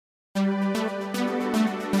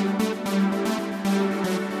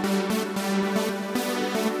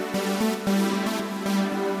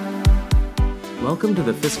Welcome to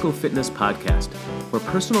the Fiscal Fitness Podcast, where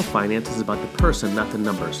personal finance is about the person, not the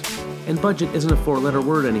numbers, and budget isn't a four-letter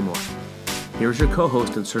word anymore. Here's your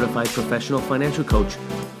co-host and certified professional financial coach,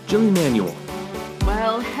 Jill Emanuel.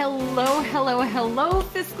 Well, hello,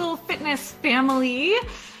 Fiscal Fitness family.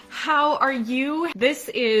 How are you? This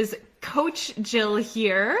is Coach Jill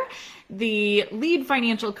here, the lead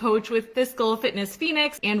financial coach with Fiscal Fitness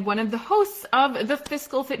Phoenix and one of the hosts of the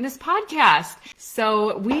Fiscal Fitness Podcast.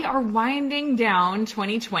 So we are winding down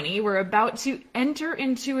 2020. We're about to enter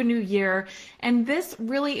into a new year, and this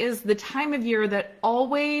really is the time of year that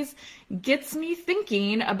always gets me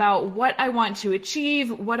thinking about what I want to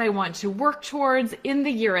achieve, what I want to work towards in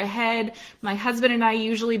the year ahead. My husband and I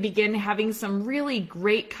usually begin having some really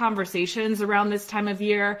great conversations around this time of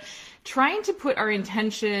year, trying to put our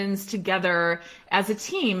intentions together as a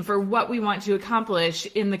team for what we want to accomplish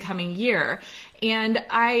in the coming year. And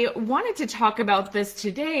I wanted to talk about this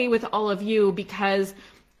today with all of you because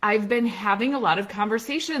I've been having a lot of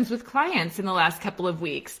conversations with clients in the last couple of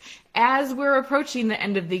weeks. As we're approaching the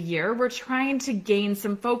end of the year, we're trying to gain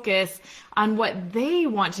some focus on what they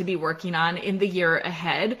want to be working on in the year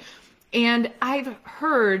ahead. And I've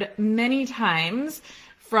heard many times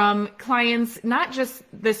from clients, not just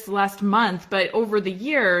this last month, but over the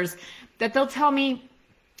years, that they'll tell me,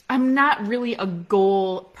 I'm not really a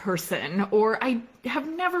goal person, or I have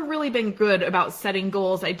never really been good about setting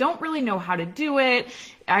goals. I don't really know how to do it.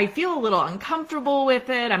 I feel a little uncomfortable with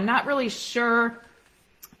it. I'm not really sure,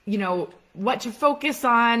 what to focus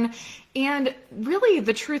on. And really,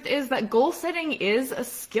 the truth is that goal setting is a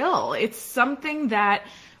skill. It's something that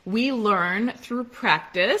we learn through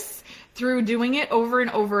practice, through doing it over and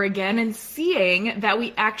over again and seeing that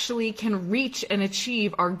we actually can reach and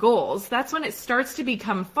achieve our goals. That's when it starts to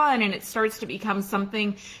become fun and it starts to become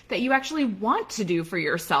something that you actually want to do for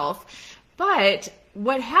yourself. But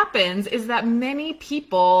what happens is that many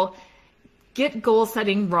people get goal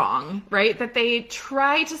setting wrong, right? That they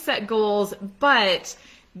try to set goals, but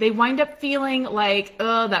they wind up feeling like,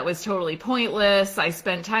 oh, that was totally pointless. I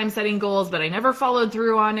spent time setting goals, but I never followed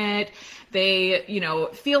through on it. They,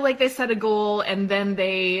 feel like they set a goal and then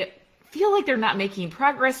they feel like they're not making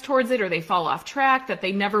progress towards it, or they fall off track, that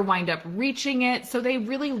they never wind up reaching it. So they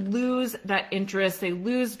really lose that interest. They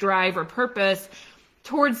lose drive or purpose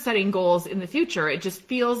towards setting goals in the future. It just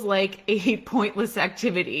feels like a pointless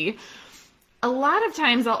activity. A lot of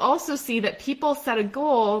times I'll also see that people set a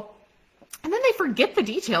goal and then they forget the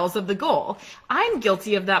details of the goal. I'm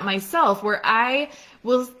guilty of that myself, where I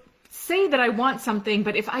will say that I want something,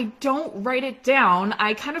 but if I don't write it down,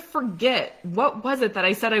 I kind of forget what was it that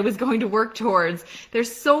I said I was going to work towards.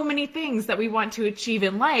 There's so many things that we want to achieve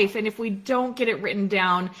in life, and if we don't get it written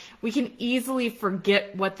down, we can easily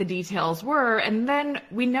forget what the details were, and then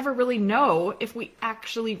we never really know if we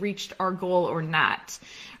actually reached our goal or not,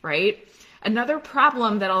 right? Another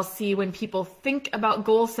problem that I'll see when people think about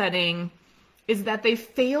goal setting is that they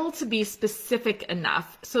fail to be specific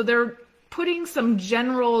enough. So they're putting some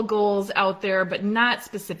general goals out there, but not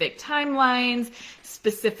specific timelines,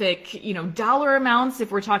 specific, dollar amounts.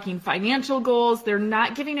 If we're talking financial goals, they're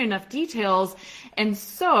not giving enough details. And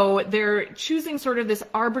so they're choosing sort of this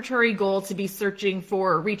arbitrary goal to be searching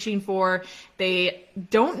for or reaching for. They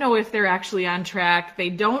don't know if they're actually on track.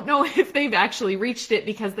 They don't know if they've actually reached it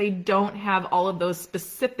because they don't have all of those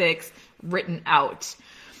specifics written out.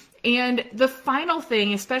 And the final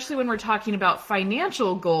thing, especially when we're talking about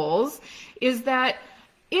financial goals, is that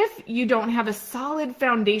if you don't have a solid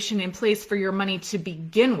foundation in place for your money to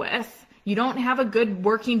begin with, you don't have a good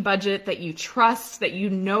working budget that you trust, that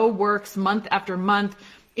works month after month,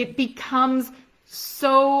 it becomes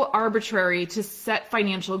so arbitrary to set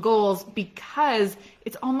financial goals because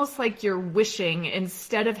it's almost like you're wishing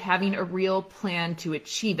instead of having a real plan to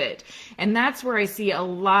achieve it. And that's where I see a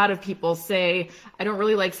lot of people say, I don't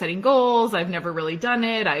really like setting goals. I've never really done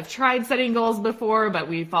it. I've tried setting goals before, but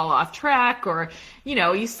we fall off track. Or,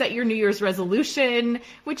 you set your New Year's resolution,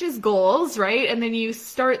 which is goals, right? And then you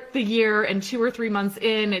start the year and 2 or 3 months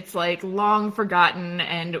in, it's like long forgotten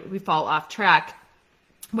and we fall off track.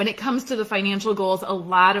 When it comes to the financial goals, a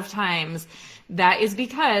lot of times that is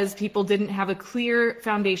because people didn't have a clear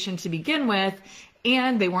foundation to begin with,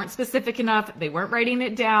 and they weren't specific enough. They weren't writing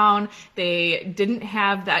it down. They didn't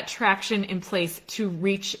have that traction in place to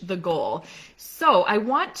reach the goal. So I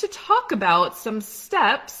want to talk about some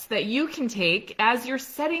steps that you can take as you're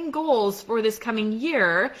setting goals for this coming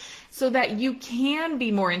year so that you can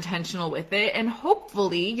be more intentional with it. And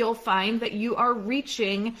hopefully you'll find that you are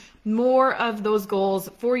reaching more of those goals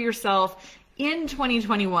for yourself in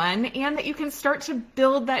 2021, and that you can start to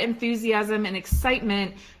build that enthusiasm and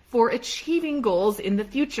excitement for achieving goals in the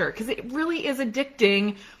future, because it really is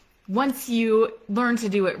addicting once you learn to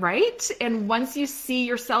do it right. And once you see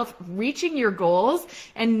yourself reaching your goals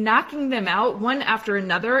and knocking them out one after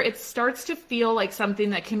another, it starts to feel like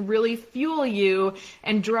something that can really fuel you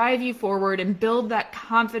and drive you forward and build that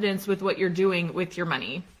confidence with what you're doing with your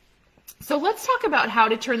money. So let's talk about how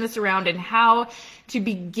to turn this around and how to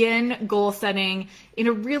begin goal setting in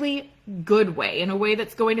a really good way, in a way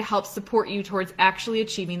that's going to help support you towards actually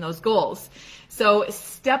achieving those goals. So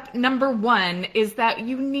step number one is that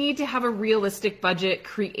you need to have a realistic budget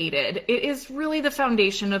created. It is really the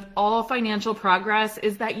foundation of all financial progress,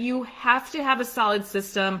 is that you have to have a solid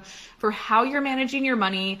system for how you're managing your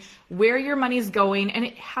money, where your money's going, and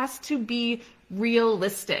it has to be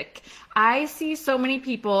realistic. I see so many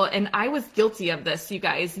people, and I was guilty of this, you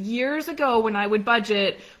guys. Years ago when I would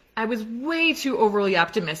budget, I was way too overly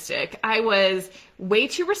optimistic. I was way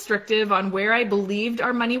too restrictive on where I believed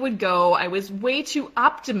our money would go. I was way too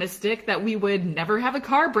optimistic that we would never have a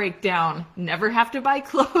car breakdown, never have to buy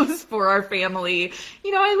clothes for our family.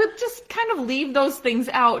 I would just kind of leave those things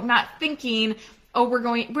out, not thinking, oh, we're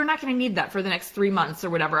not going to need that for the next 3 months or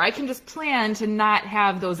whatever. I can just plan to not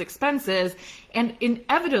have those expenses. And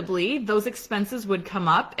inevitably, those expenses would come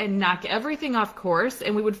up and knock everything off course,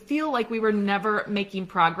 and we would feel like we were never making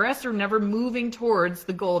progress or never moving towards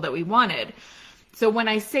the goal that we wanted. So when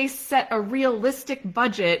I say set a realistic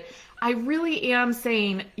budget, I really am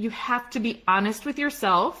saying you have to be honest with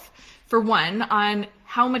yourself, for one, on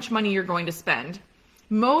how much money you're going to spend.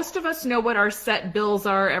 Most of us know what our set bills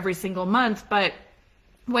are every single month, but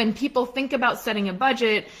when people think about setting a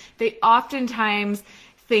budget, they oftentimes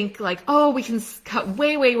think like, oh, we can cut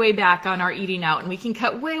way, way, way back on our eating out, and we can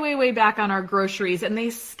cut way, way, way back on our groceries, and they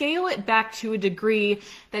scale it back to a degree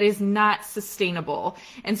that is not sustainable.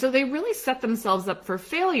 And so they really set themselves up for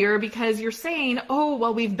failure, because you're saying, oh,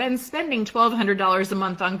 well, we've been spending $1,200 a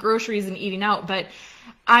month on groceries and eating out, but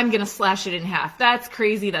I'm going to slash it in half. That's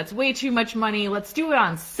crazy. That's way too much money. Let's do it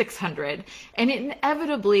on $600. And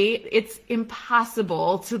inevitably, it's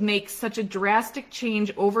impossible to make such a drastic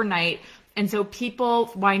change overnight. And so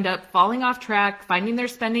people wind up falling off track, finding they're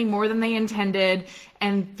spending more than they intended,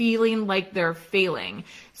 and feeling like they're failing.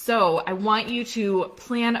 So I want you to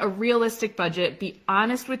plan a realistic budget, be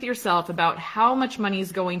honest with yourself about how much money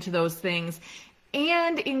is going to those things,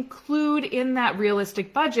 and include in that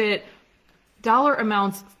realistic budget dollar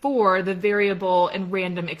amounts for the variable and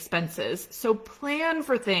random expenses. So plan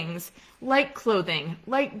for things like clothing,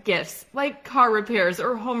 like gifts, like car repairs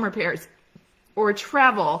or home repairs or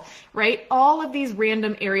travel, right? All of these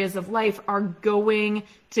random areas of life are going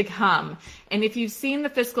to come. And if you've seen the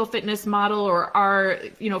fiscal fitness model or our,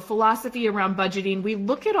 philosophy around budgeting, we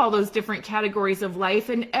look at all those different categories of life,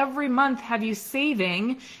 and every month have you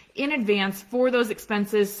saving in advance for those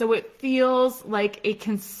expenses, so it feels like a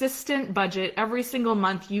consistent budget every single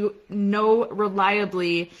month. You know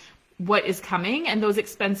reliably what is coming, and those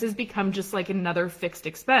expenses become just like another fixed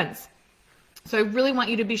expense. So I really want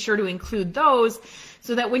you to be sure to include those,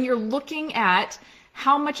 so that when you're looking at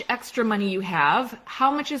how much extra money you have,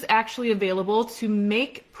 how much is actually available to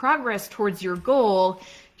make progress towards your goal,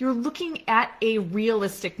 you're looking at a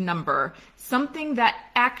realistic number, something that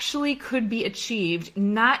actually could be achieved,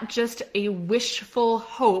 not just a wishful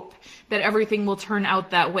hope that everything will turn out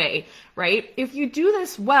that way, right? If you do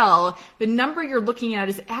this well, the number you're looking at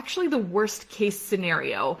is actually the worst case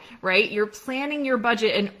scenario, right? You're planning your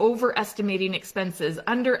budget and overestimating expenses,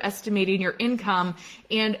 underestimating your income,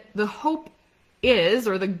 and the hope is,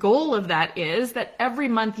 or the goal of that is, that every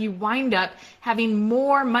month you wind up having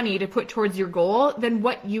more money to put towards your goal than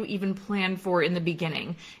what you even planned for in the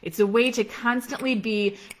beginning. It's a way to constantly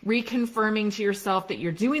be reconfirming to yourself that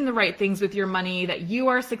you're doing the right things with your money, that you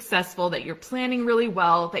are successful, that you're planning really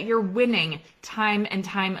well, that you're winning time and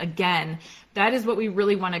time again. That is what we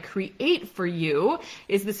really want to create for you,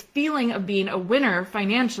 is this feeling of being a winner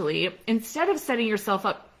financially, instead of setting yourself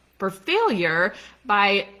up for failure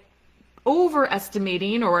by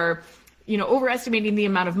overestimating the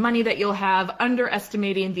amount of money that you'll have,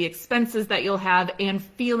 underestimating the expenses that you'll have, and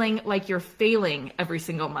feeling like you're failing every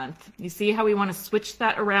single month. You see how we want to switch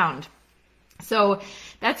that around? So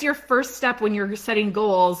that's your first step when you're setting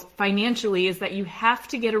goals financially, is that you have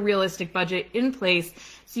to get a realistic budget in place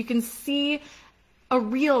so you can see a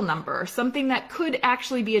real number, something that could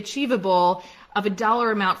actually be achievable, of a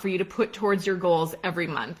dollar amount for you to put towards your goals every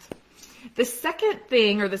month. The second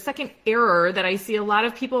thing, or the second error that I see a lot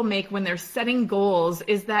of people make when they're setting goals,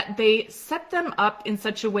 is that they set them up in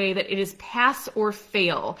such a way that it is pass or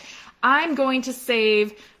fail. I'm going to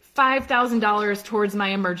save $5,000 towards my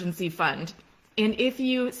emergency fund. And if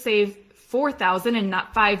you save 4,000 and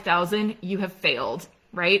not 5,000, you have failed,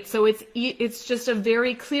 right? So it's just a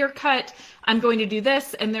very clear cut, I'm going to do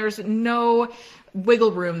this, and there's no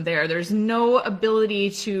wiggle room there. There's no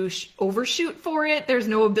ability to overshoot for it. There's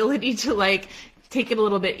no ability to like take it a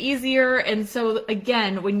little bit easier. And so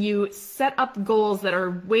again, when you set up goals that are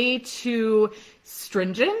way too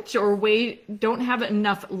stringent or don't have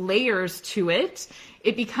enough layers to it,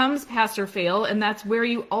 it becomes pass or fail. And that's where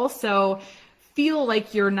you also feel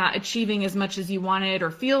like you're not achieving as much as you wanted, or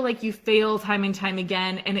feel like you fail time and time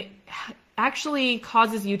again. And it actually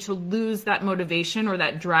causes you to lose that motivation or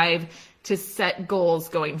that drive to set goals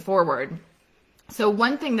going forward. So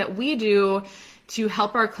one thing that we do to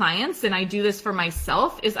help our clients, and I do this for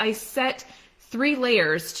myself, is I set 3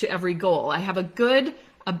 layers to every goal. I have a good,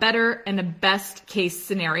 a better, and a best case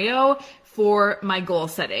scenario for my goal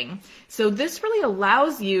setting. So this really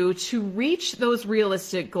allows you to reach those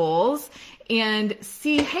realistic goals and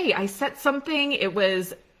see, hey, I set something, it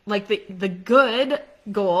was like the good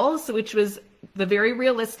goals, which was the very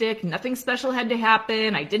realistic, nothing special had to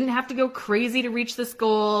happen. I didn't have to go crazy to reach this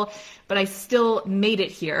goal, but I still made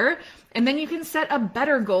it here. And then you can set a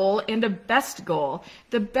better goal and a best goal.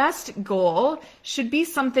 The best goal should be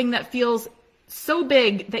something that feels so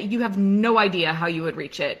big that you have no idea how you would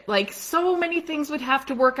reach it. Like, so many things would have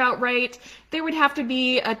to work out right. There would have to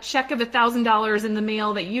be a check of $1,000 in the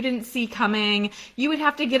mail that you didn't see coming. You would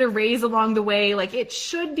have to get a raise along the way. Like, it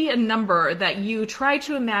should be a number that you try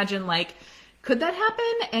to imagine, like, could that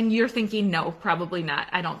happen? And you're thinking, no, probably not.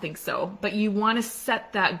 I don't think so. But you want to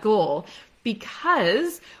set that goal,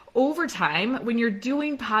 because over time, when you're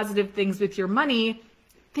doing positive things with your money,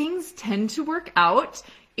 things tend to work out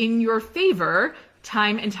in your favor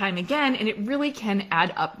time and time again, and it really can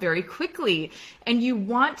add up very quickly. And you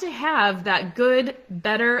want to have that good,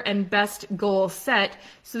 better, and best goal set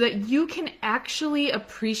so that you can actually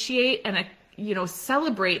appreciate and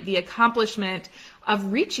celebrate the accomplishment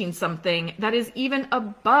of reaching something that is even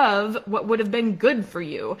above what would have been good for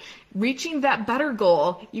you. Reaching that better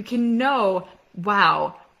goal, you can know,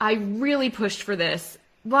 wow, I really pushed for this.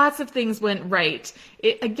 Lots of things went right.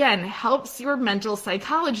 It, again, helps your mental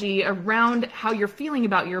psychology around how you're feeling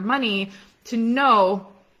about your money to know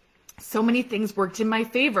so many things worked in my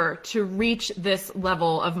favor to reach this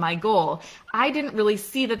level of my goal. I didn't really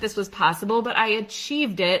see that this was possible, but I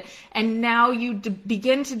achieved it. And now you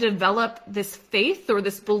begin to develop this faith or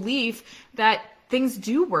this belief that things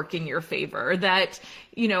do work in your favor, that,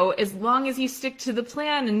 as long as you stick to the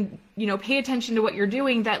plan and, pay attention to what you're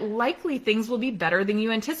doing, that likely things will be better than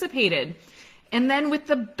you anticipated. And then with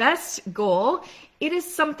the best goal, it is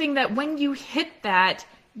something that when you hit that,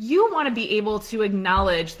 you want to be able to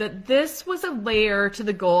acknowledge that this was a layer to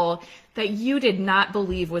the goal that you did not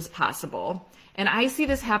believe was possible. And I see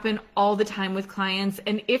this happen all the time with clients.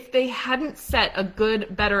 And if they hadn't set a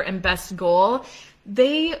good, better, and best goal,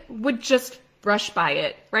 they would just brush by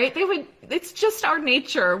it, right? It's just our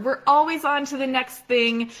nature. We're always on to the next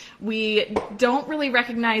thing. We don't really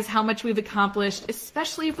recognize how much we've accomplished,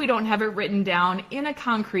 especially if we don't have it written down in a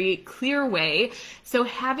concrete, clear way. So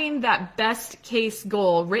having that best case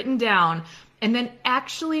goal written down and then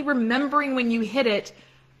actually remembering when you hit it,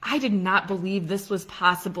 I did not believe this was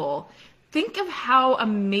possible. Think of how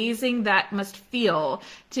amazing that must feel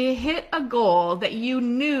to hit a goal that you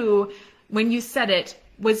knew when you set it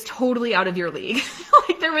was totally out of your league.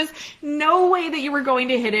 Like, there was no way that you were going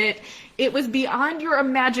to hit it. It was beyond your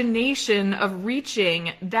imagination of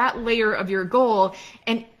reaching that layer of your goal.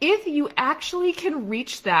 And if you actually can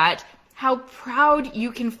reach that, how proud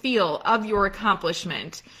you can feel of your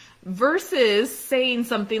accomplishment, versus saying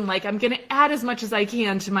something like, I'm going to add as much as I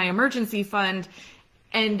can to my emergency fund.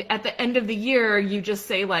 And at the end of the year, you just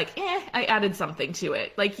say like, I added something to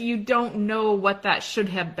it. Like, you don't know what that should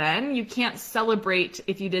have been. You can't celebrate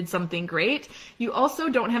if you did something great. You also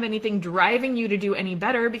don't have anything driving you to do any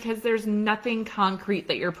better because there's nothing concrete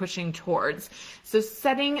that you're pushing towards. So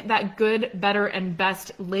setting that good, better, and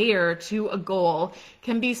best layer to a goal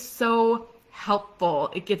can be so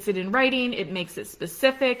helpful. It gets it in writing, it makes it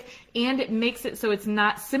specific, and it makes it so it's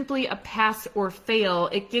not simply a pass or fail.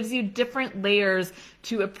 It gives you different layers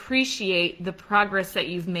to appreciate the progress that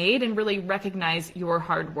you've made and really recognize your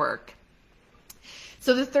hard work.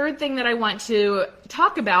 So the third thing that I want to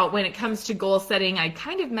talk about when it comes to goal setting, I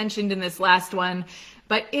kind of mentioned in this last one,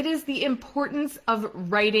 but it is the importance of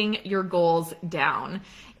writing your goals down.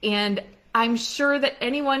 And I'm sure that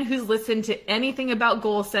anyone who's listened to anything about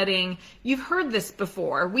goal setting, you've heard this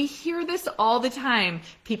before. We hear this all the time.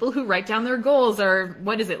 People who write down their goals are,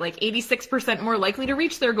 86% more likely to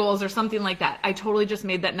reach their goals or something like that. I totally just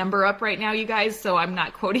made that number up right now, you guys, so I'm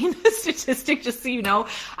not quoting the statistic, just so you know.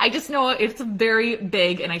 I just know it's very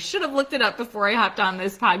big, and I should have looked it up before I hopped on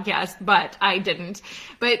this podcast, but I didn't.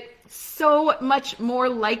 But so much more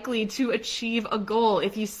likely to achieve a goal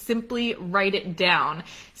if you simply write it down.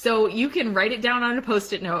 So you can write it down on a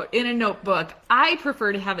Post-it note, in a notebook. I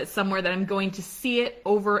prefer to have it somewhere that I'm going to see it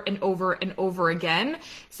over and over and over again.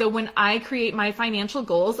 So when I create my financial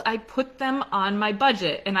goals, I put them on my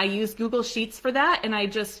budget, and I use Google Sheets for that, and I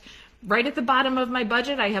just right at the bottom of my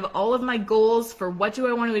budget, I have all of my goals for what do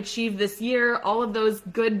I want to achieve this year, all of those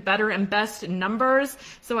good, better, and best numbers.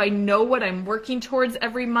 So I know what I'm working towards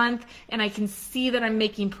every month, and I can see that I'm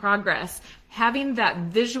making progress. Having that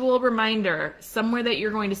visual reminder somewhere that you're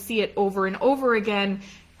going to see it over and over again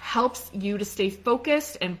helps you to stay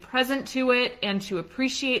focused and present to it and to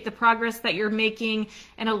appreciate the progress that you're making,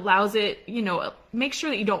 and allows it, make sure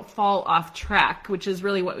that you don't fall off track, which is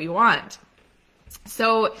really what we want.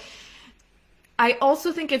 So I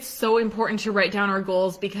also think it's so important to write down our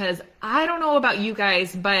goals, because I don't know about you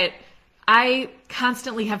guys, but I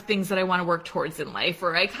constantly have things that I want to work towards in life,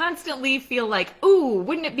 or I constantly feel like, ooh,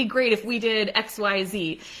 wouldn't it be great if we did X, Y,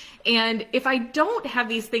 Z? And if I don't have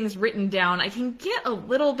these things written down, I can get a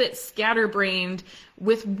little bit scatterbrained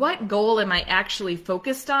with what goal am I actually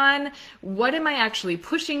focused on? What am I actually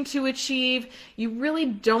pushing to achieve? You really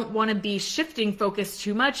don't want to be shifting focus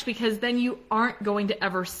too much, because then you aren't going to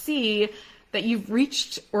ever see that you've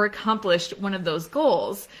reached or accomplished one of those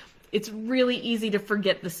goals. It's really easy to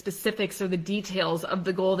forget the specifics or the details of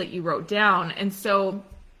the goal that you wrote down. And so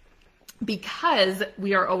because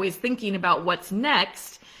we are always thinking about what's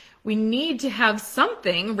next, we need to have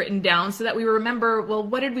something written down so that we remember, well,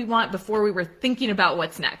 what did we want before we were thinking about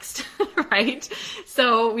what's next, right?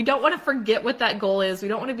 So we don't want to forget what that goal is. We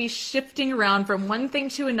don't want to be shifting around from one thing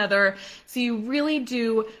to another. So you really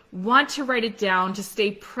do want to write it down, to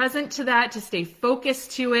stay present to that, to stay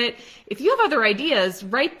focused to it. If you have other ideas,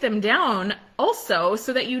 write them down also,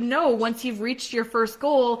 so that once you've reached your first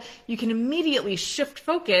goal, you can immediately shift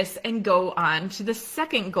focus and go on to the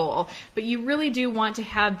second goal. But you really do want to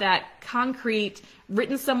have that concrete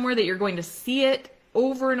written somewhere that you're going to see it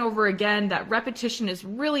over and over again. That repetition is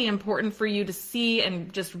really important for you to see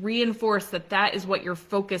and just reinforce that is what you're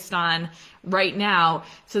focused on right now,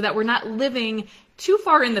 so that we're not living too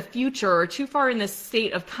far in the future or too far in this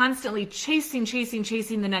state of constantly chasing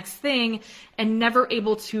the next thing, and never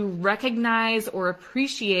able to recognize or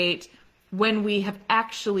appreciate when we have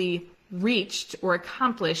actually reached or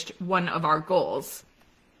accomplished one of our goals.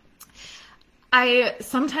 I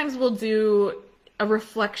sometimes will do a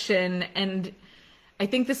reflection, and I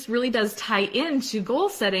think this really does tie into goal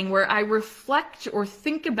setting, where I reflect or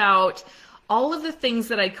think about all of the things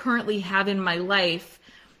that I currently have in my life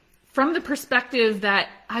from the perspective that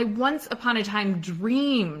I once upon a time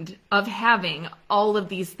dreamed of having all of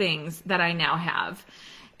these things that I now have.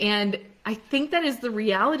 And I think that is the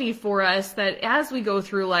reality for us, that as we go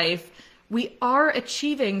through life, we are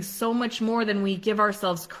achieving so much more than we give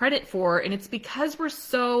ourselves credit for. And it's because we're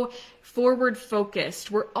so forward focused.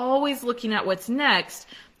 We're always looking at what's next,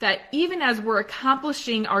 that even as we're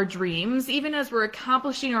accomplishing our dreams, even as we're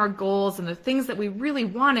accomplishing our goals and the things that we really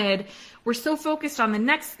wanted, we're so focused on the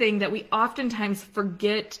next thing that we oftentimes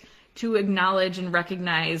forget to acknowledge and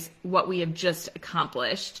recognize what we have just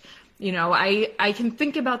accomplished. I can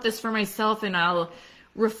think about this for myself, and I'll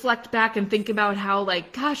reflect back and think about how,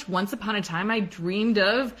 once upon a time I dreamed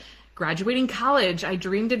of graduating college. I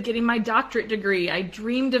dreamed of getting my doctorate degree. I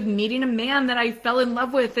dreamed of meeting a man that I fell in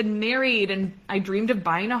love with and married. And I dreamed of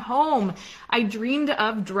buying a home. I dreamed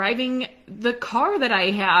of driving the car that I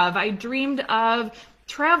have. I dreamed of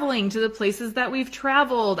traveling to the places that we've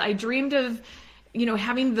traveled. I dreamed of,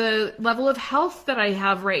 having the level of health that I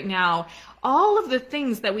have right now. All of the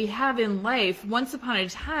things that we have in life, once upon a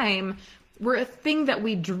time, were a thing that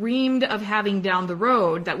we dreamed of having down the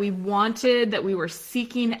road, that we wanted, that we were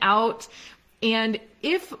seeking out. And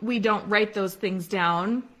if we don't write those things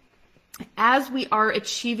down, as we are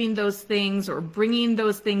achieving those things or bringing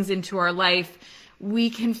those things into our life, we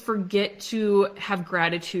can forget to have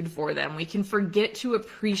gratitude for them. We can forget to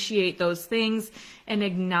appreciate those things and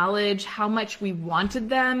acknowledge how much we wanted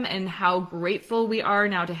them and how grateful we are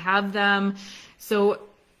now to have them. So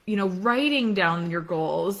writing down your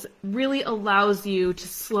goals really allows you to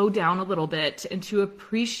slow down a little bit and to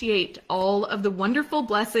appreciate all of the wonderful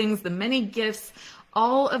blessings, the many gifts,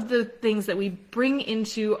 all of the things that we bring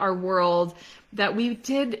into our world that we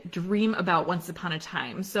did dream about once upon a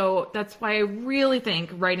time. So that's why I really think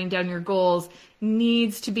writing down your goals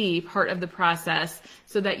needs to be part of the process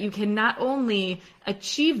so that you can not only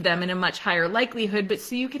achieve them in a much higher likelihood, but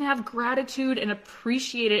so you can have gratitude and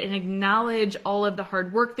appreciate it and acknowledge all of the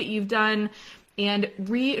hard work that you've done and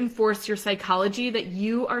reinforce your psychology that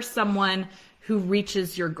you are someone who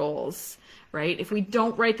reaches your goals, right? If we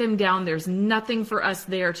don't write them down, there's nothing for us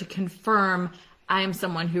there to confirm I am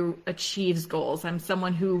someone who achieves goals. I'm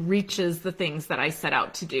someone who reaches the things that I set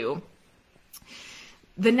out to do.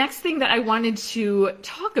 The next thing that I wanted to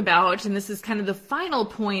talk about, and this is kind of the final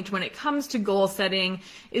point when it comes to goal setting,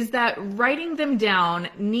 is that writing them down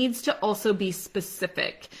needs to also be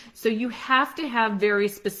specific. So you have to have very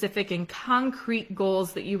specific and concrete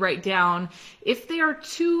goals that you write down. If they are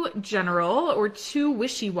too general or too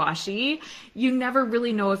wishy-washy, you never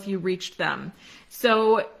really know if you reached them.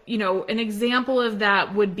 So, an example of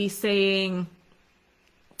that would be saying,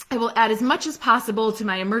 I will add as much as possible to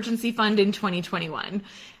my emergency fund in 2021.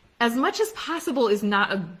 As much as possible is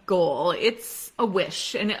not a goal. It's a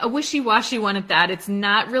wish, and a wishy-washy one at that. It's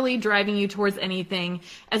not really driving you towards anything.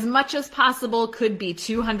 As much as possible could be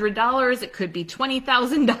 $200. It could be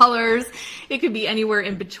 $20,000. It could be anywhere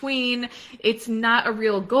in between. It's not a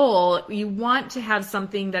real goal. You want to have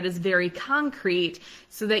something that is very concrete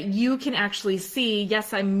so that you can actually see,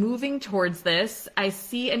 yes, I'm moving towards this. I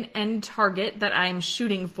see an end target that I'm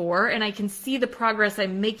shooting for, and I can see the progress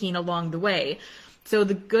I'm making along the way. So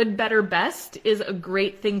the good, better, best is a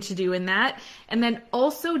great thing to do in that. And then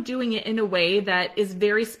also doing it in a way that is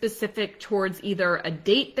very specific towards either a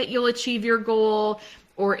date that you'll achieve your goal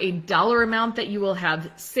or a dollar amount that you will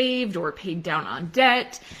have saved or paid down on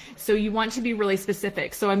debt. So you want to be really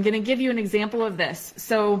specific. So I'm going to give you an example of this.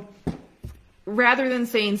 So rather than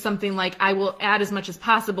saying something like, I will add as much as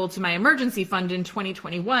possible to my emergency fund in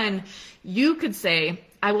 2021, you could say,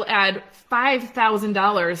 I will add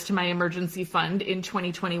 $5,000 to my emergency fund in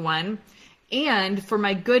 2021. And for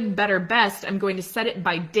my good, better, best, I'm going to set it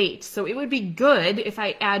by date. So it would be good if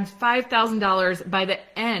I add $5,000 by the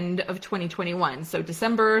end of 2021. So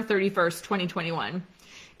December 31st, 2021.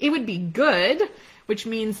 It would be good, which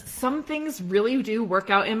means some things really do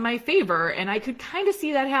work out in my favor. And I could kind of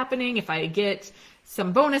see that happening if I get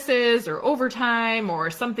some bonuses or overtime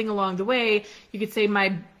or something along the way. You could say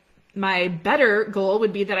my better goal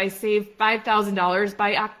would be that I save $5,000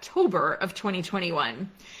 by October of 2021.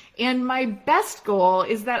 And my best goal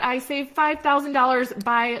is that I save $5,000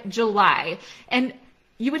 by July. And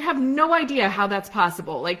you would have no idea how that's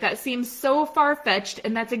possible. Like, that seems so far-fetched,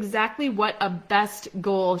 and that's exactly what a best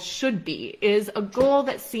goal should be, is a goal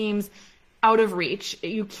that seems out of reach.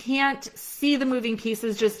 You can't see the moving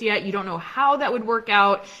pieces just yet. You don't know how that would work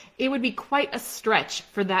out. It would be quite a stretch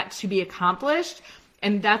for that to be accomplished.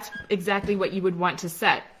 And that's exactly what you would want to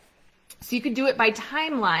set. So you could do it by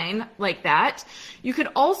timeline like that. You could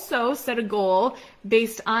also set a goal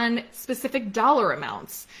based on specific dollar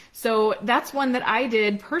amounts. So that's one that I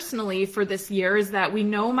did personally for this year, is that we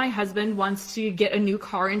know my husband wants to get a new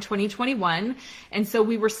car in 2021. And so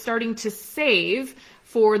we were starting to save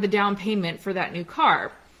for the down payment for that new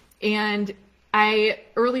car. And I,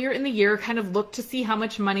 earlier in the year, kind of looked to see how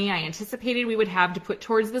much money I anticipated we would have to put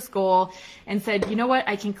towards this goal and said, you know what,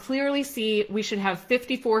 I can clearly see we should have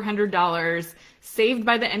 $5,400 saved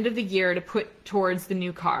by the end of the year to put towards the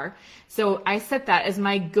new car. So I set that as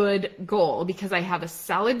my good goal because I have a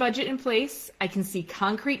solid budget in place. I can see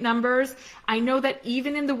concrete numbers. I know that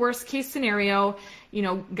even in the worst case scenario,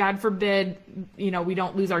 God forbid, we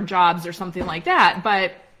don't lose our jobs or something like that,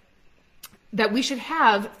 but that we should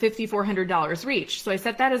have $5,400 reached. So I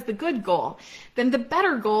set that as the good goal. Then the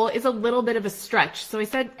better goal is a little bit of a stretch. So I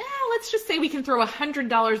said, let's just say we can throw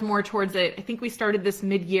 $100 more towards it. I think we started this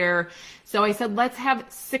mid-year. So I said, let's have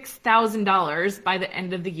 $6,000 by the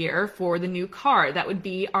end of the year for the new car. That would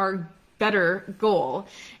be our better goal.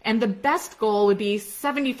 And the best goal would be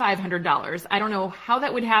 $7,500. I don't know how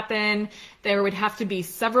that would happen. There would have to be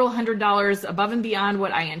several $100s above and beyond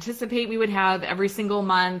what I anticipate we would have every single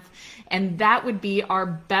month. And that would be our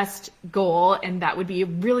best goal. And that would be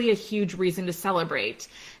really a huge reason to celebrate.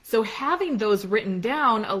 So having those written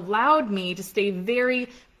down allowed me to stay very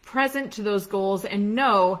present to those goals and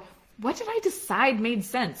know what did I decide made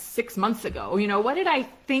sense 6 months ago? What did I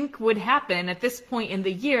think would happen at this point in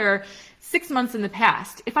the year 6 months in the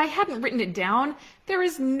past? If I hadn't written it down, there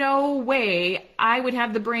is no way I would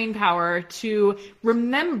have the brain power to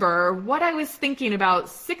remember what I was thinking about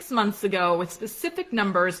 6 months ago with specific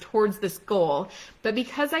numbers towards this goal. But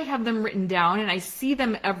because I have them written down and I see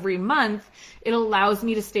them every month, it allows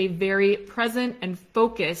me to stay very present and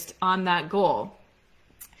focused on that goal.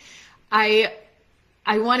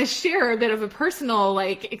 I want to share a bit of a personal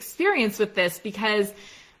experience with this, because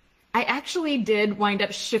I actually did wind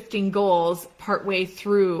up shifting goals partway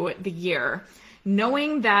through the year.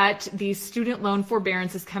 Knowing that the student loan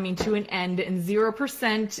forbearance is coming to an end and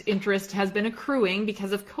 0% interest has been accruing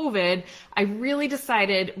because of COVID, I really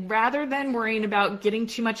decided, rather than worrying about getting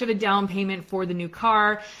too much of a down payment for the new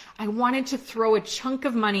car, I wanted to throw a chunk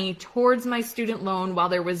of money towards my student loan while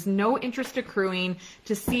there was no interest accruing,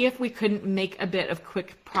 to see if we couldn't make a bit of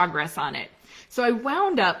quick progress on it. So I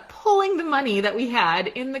wound up pulling the money that we had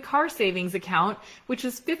in the car savings account, which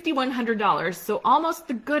was $5,100. So almost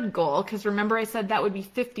the good goal, because remember I said that would be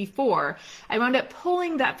 $54,000. I wound up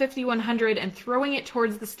pulling that $5,100 and throwing it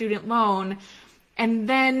towards the student loan, and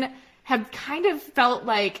then have kind of felt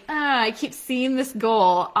like, I keep seeing this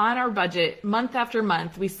goal on our budget month after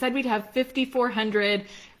month. We said we'd have $5,400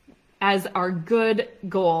 as our good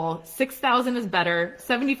goal. $6,000 is better.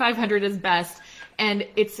 $7,500 is best. And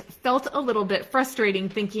it's felt a little bit frustrating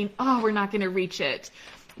thinking, we're not going to reach it.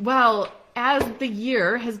 Well, as the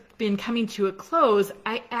year has been coming to a close,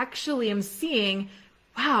 I actually am seeing,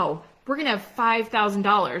 wow, we're going to have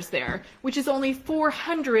 $5,000 there, which is only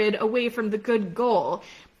 $400 away from the good goal.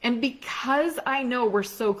 And because I know we're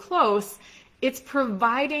so close, it's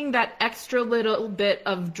providing that extra little bit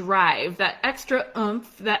of drive, that extra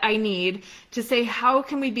oomph that I need to say, how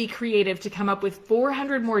can we be creative to come up with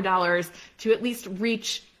 $400 more to at least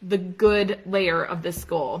reach the good layer of this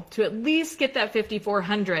goal, to at least get that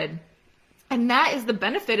 $5,400. And that is the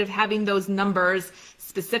benefit of having those numbers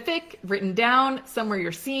specific, written down, somewhere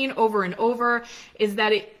you're seeing over and over, is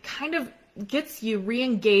that it kind of gets you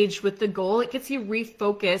re-engaged with the goal. It gets you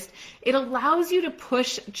refocused. It allows you to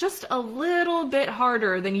push just a little bit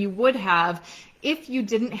harder than you would have if you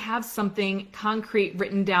didn't have something concrete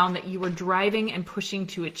written down that you were driving and pushing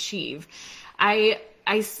to achieve. I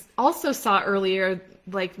also saw earlier,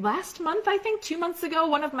 last month, I think 2 months ago,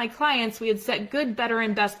 one of my clients, we had set good, better,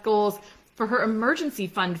 and best goals for her emergency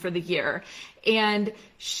fund for the year. And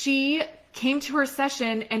she came to her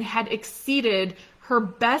session and had exceeded her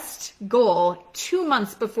best goal 2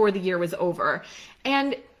 months before the year was over.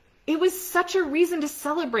 And it was such a reason to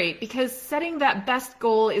celebrate, because setting that best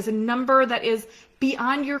goal is a number that is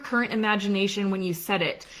beyond your current imagination when you set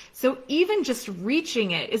it. So even just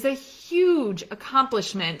reaching it is a huge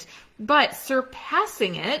accomplishment, but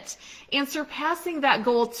surpassing it and surpassing that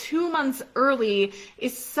goal 2 months early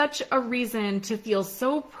is such a reason to feel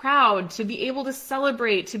so proud, to be able to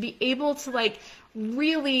celebrate, to be able to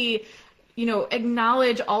really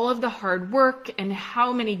acknowledge all of the hard work and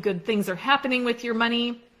how many good things are happening with your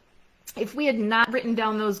money. If we had not written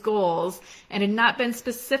down those goals and had not been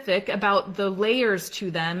specific about the layers to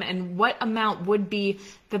them and what amount would be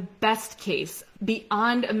the best case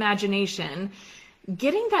beyond imagination,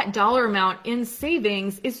 getting that dollar amount in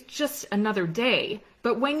savings is just another day.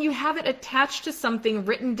 But when you have it attached to something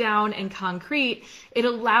written down and concrete, it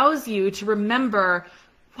allows you to remember,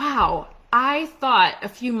 wow, I thought a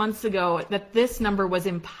few months ago that this number was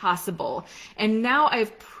impossible. And now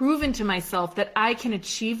I've proven to myself that I can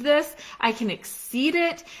achieve this, I can exceed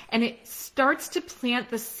it, and it starts to plant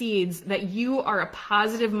the seeds that you are a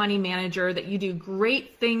positive money manager, that you do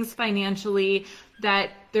great things financially,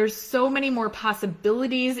 that there's so many more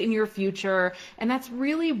possibilities in your future. And that's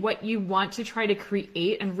really what you want to try to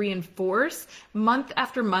create and reinforce month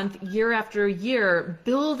after month, year after year,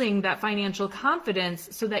 building that financial confidence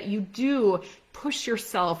so that you do push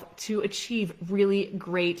yourself to achieve really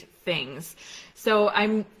great things. So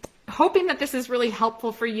I'm hoping that this is really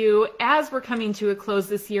helpful for you as we're coming to a close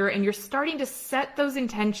this year and you're starting to set those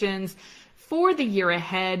intentions for the year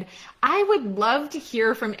ahead. I would love to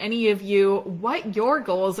hear from any of you what your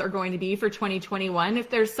goals are going to be for 2021. If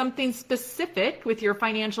there's something specific with your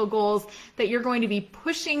financial goals that you're going to be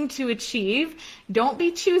pushing to achieve, don't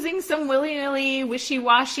be choosing some willy-nilly,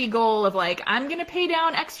 wishy-washy goal of I'm going to pay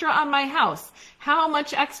down extra on my house. How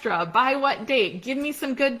much extra? By what date? Give me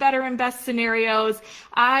some good, better, and best scenarios.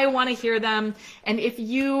 I want to hear them. And if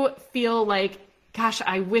you feel gosh,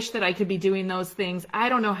 I wish that I could be doing those things. I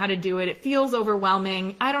don't know how to do it. It feels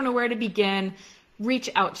overwhelming. I don't know where to begin. reach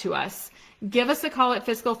out to us. Give us a call at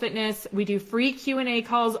Fiscal Fitness. We do free Q&A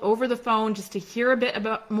calls over the phone just to hear a bit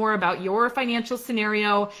more about your financial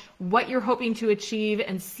scenario, what you're hoping to achieve,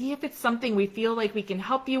 and see if it's something we feel like we can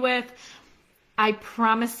help you with. I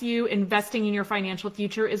promise you, investing in your financial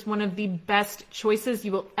future is one of the best choices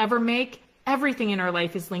you will ever make. Everything in our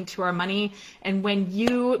life is linked to our money, and when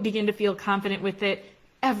you begin to feel confident with it,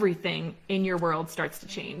 everything in your world starts to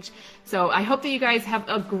change. So I hope that you guys have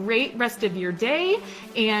a great rest of your day,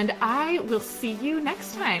 and I will see you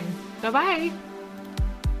next time. Bye-bye.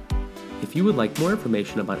 If you would like more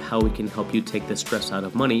information about how we can help you take the stress out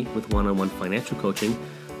of money with one-on-one financial coaching,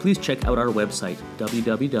 please check out our website,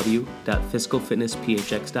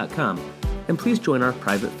 www.fiscalfitnessphx.com, and please join our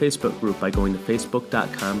private Facebook group by going to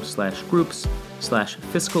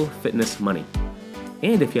facebook.com/groups/fiscalfitnessmoney.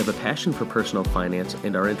 And if you have a passion for personal finance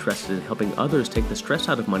and are interested in helping others take the stress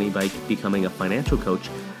out of money by becoming a financial coach,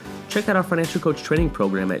 check out our financial coach training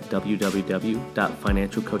program at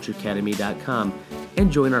www.financialcoachacademy.com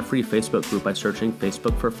and join our free Facebook group by searching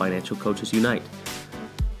Facebook for Financial Coaches Unite.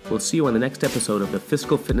 We'll see you on the next episode of the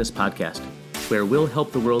Fiscal Fitness Podcast, where we'll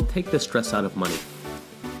help the world take the stress out of money.